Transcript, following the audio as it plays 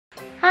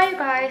Hi you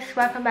guys,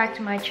 welcome back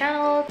to my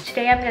channel.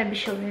 Today I'm going to be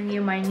showing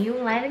you my new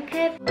lighting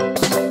kit.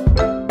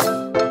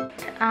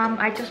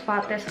 I just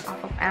bought this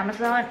off of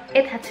Amazon.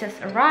 It has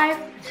just arrived,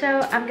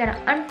 so I'm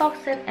gonna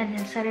unbox it and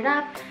then set it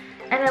up,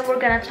 and then we're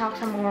gonna talk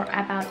some more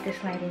about this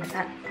lighting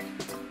set.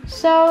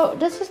 So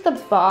this is the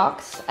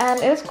box,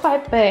 and it's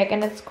quite big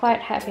and it's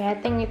quite heavy. I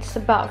think it's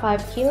about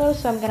 5 kilos,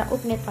 so I'm gonna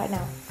open it right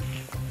now.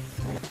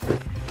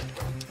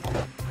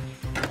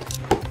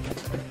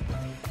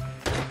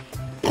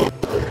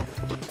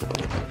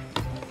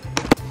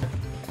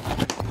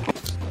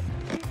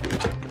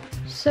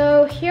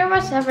 So here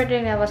was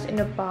everything that was in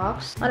the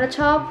box. On the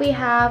top we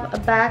have a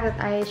bag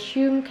that I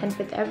assume can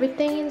fit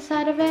everything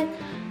inside of it.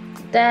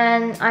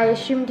 Then I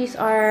assume these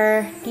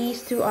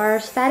two are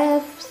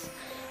statives.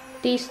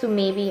 These two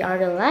maybe are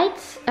the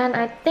lights, and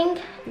I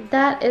think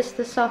that is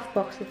the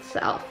softbox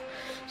itself.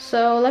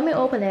 So let me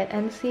open it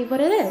and see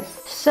what it is.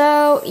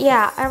 So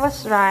yeah, I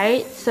was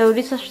right. So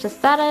these are the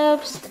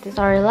statives, these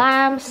are the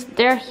lamps.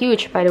 They're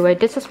huge, by the way.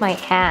 This is my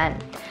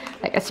hand.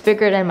 Like, it's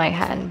bigger than my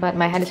hand, but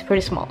my hand is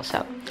pretty small.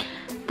 So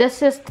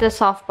this is the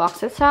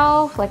softbox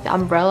itself, like the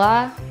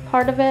umbrella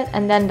part of it,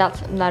 and then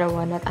that's another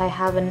one that I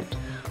haven't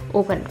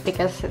opened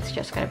because it's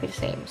just gonna be the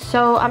same.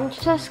 So I'm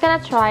just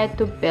gonna try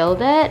to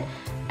build it,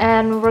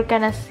 and we're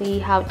gonna see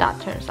how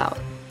that turns out.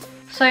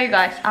 So you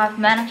guys, I've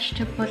managed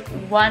to put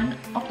one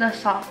of the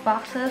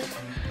softboxes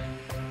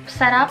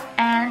set up,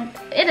 and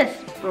it is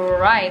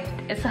bright.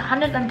 It's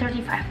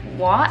 135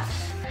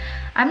 watts.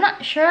 I'm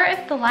not sure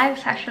if the light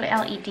is actually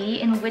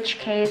LED, in which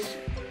case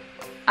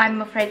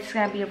I'm afraid it's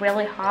gonna be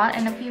really hot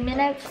in a few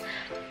minutes.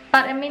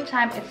 But in the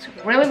meantime, it's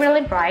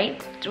really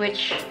bright,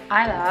 which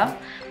I love.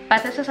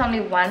 But this is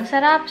only one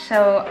setup,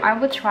 so I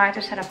would try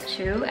to set up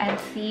two and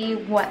see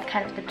what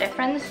kind of the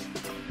difference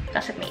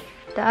does it make.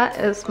 That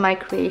is my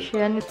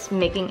creation. It's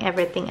making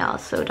everything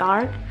else so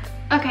dark.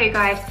 Okay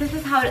guys, this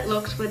is how it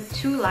looks with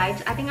two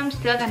lights. I think I'm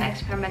still gonna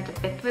experiment a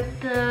bit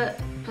with the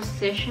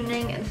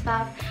positioning and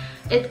stuff.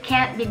 It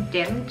can't be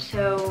dimmed,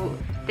 so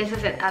this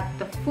is it at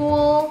the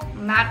full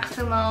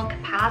maximal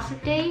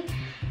capacity.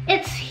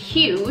 It's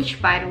huge,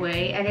 by the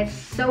way, and it's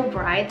so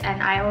bright,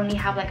 and I only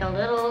have like a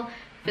little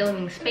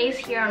filming space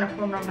here on the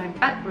corner of my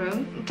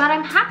bedroom, but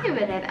I'm happy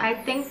with it. I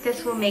think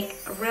this will make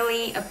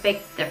really a big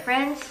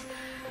difference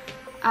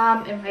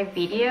in my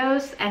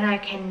videos, and I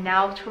can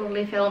now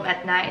totally film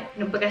at night,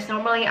 because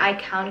normally I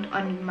count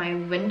on my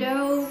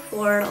window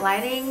for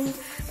lighting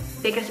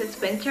because it's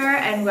winter,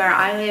 and where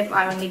I live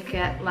I only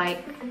get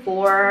like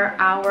 4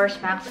 hours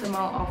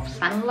maximal of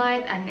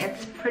sunlight, and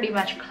it's pretty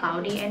much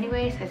cloudy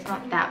anyways. It's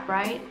not that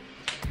bright.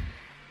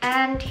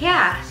 And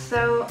yeah,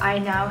 so I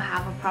now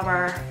have a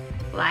proper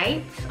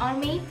light on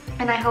me,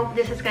 and I hope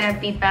this is gonna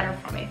be better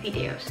for my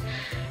videos.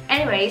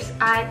 Anyways,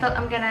 I thought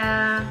I'm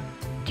gonna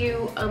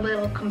do a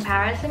little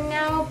comparison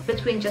now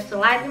between just the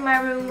light in my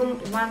room,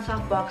 one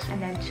softbox,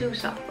 and then two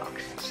softbox.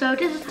 So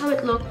this is how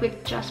it looked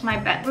with just my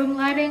bedroom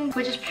lighting,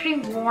 which is pretty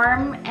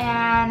warm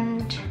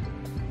and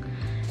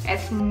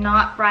it's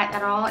not bright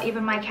at all.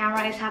 Even my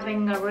camera is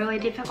having a really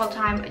difficult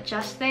time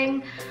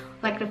adjusting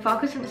like the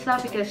focus and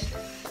stuff because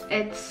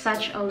it's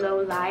such a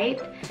low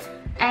light.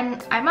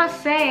 And I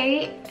must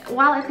say,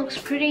 while it looks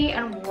pretty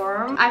and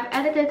warm, I've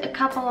edited a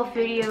couple of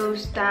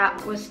videos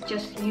that was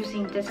just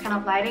using this kind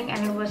of lighting,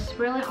 and it was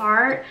really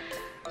hard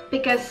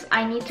because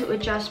I need to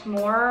adjust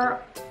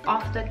more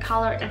of the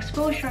colored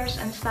exposures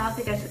and stuff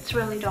because it's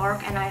really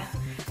dark, and I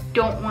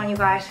don't want you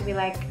guys to be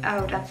like,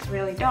 oh, that's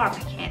really dark,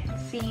 I can't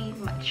see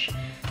much.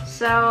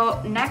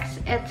 So next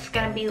it's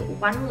gonna be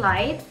one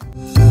light.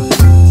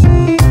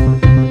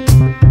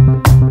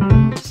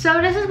 So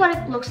this is what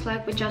it looks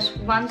like with just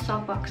one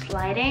softbox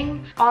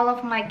lighting. All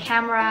of my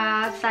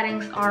camera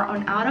settings are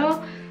on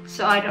auto,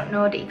 so I don't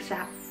know the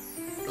exact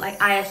like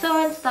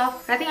ISO and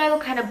stuff. I think I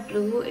look kind of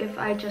blue if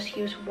I just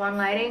use one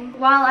lighting.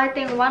 While I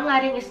think one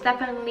lighting is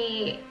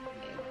definitely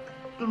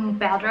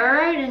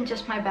better than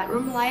just my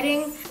bedroom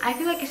lighting, I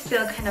feel like it's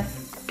still kind of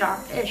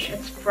dark-ish.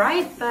 It's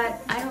bright,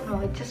 but I don't know,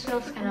 it just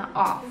feels kind of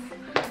off.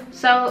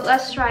 So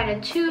let's try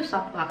the two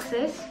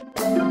softboxes.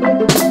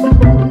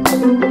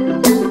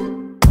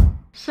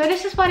 So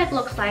this is what it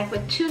looks like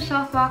with two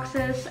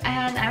softboxes,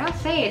 and I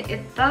must say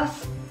it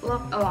does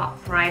look a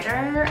lot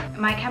brighter.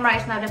 My camera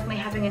is now definitely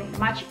having a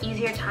much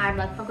easier time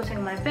like focusing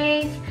on my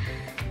face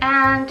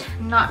and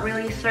not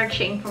really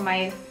searching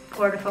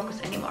for the focus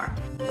anymore.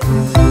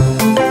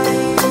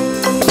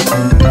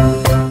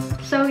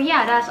 So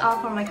yeah, that's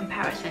all for my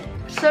comparison.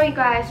 So you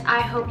guys, I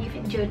hope you've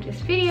enjoyed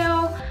this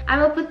video. I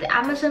will put the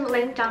Amazon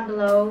link down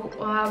below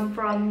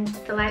from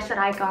the lights that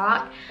I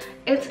got.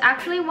 It's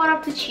actually one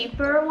of the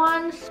cheaper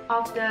ones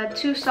of the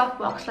two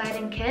softbox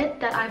lighting kit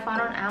that I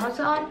found on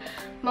Amazon.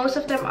 Most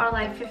of them are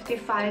like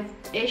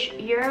 55-ish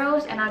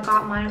euros, and I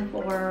got mine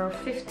for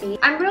 50.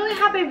 I'm really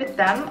happy with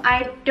them.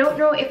 I don't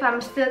know if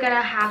I'm still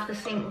gonna have the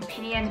same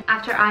opinion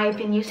after I've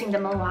been using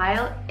them a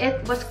while.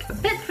 It was a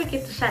bit tricky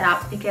to set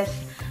up because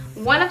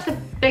One of the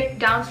big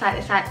downsides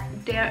is that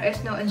there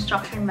is no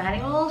instruction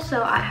manual,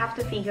 so I have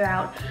to figure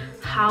out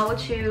how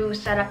to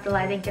set up the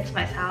lighting kits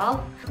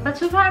myself. But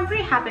so far I'm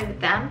pretty happy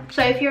with them.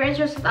 So if you're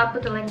interested, I'll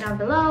put the link down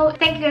below.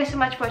 Thank you guys so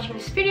much for watching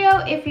this video.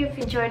 If you've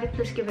enjoyed it,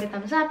 please give it a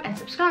thumbs up and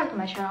subscribe to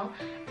my channel.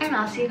 And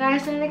I'll see you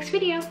guys in the next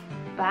video.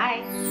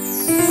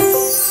 Bye!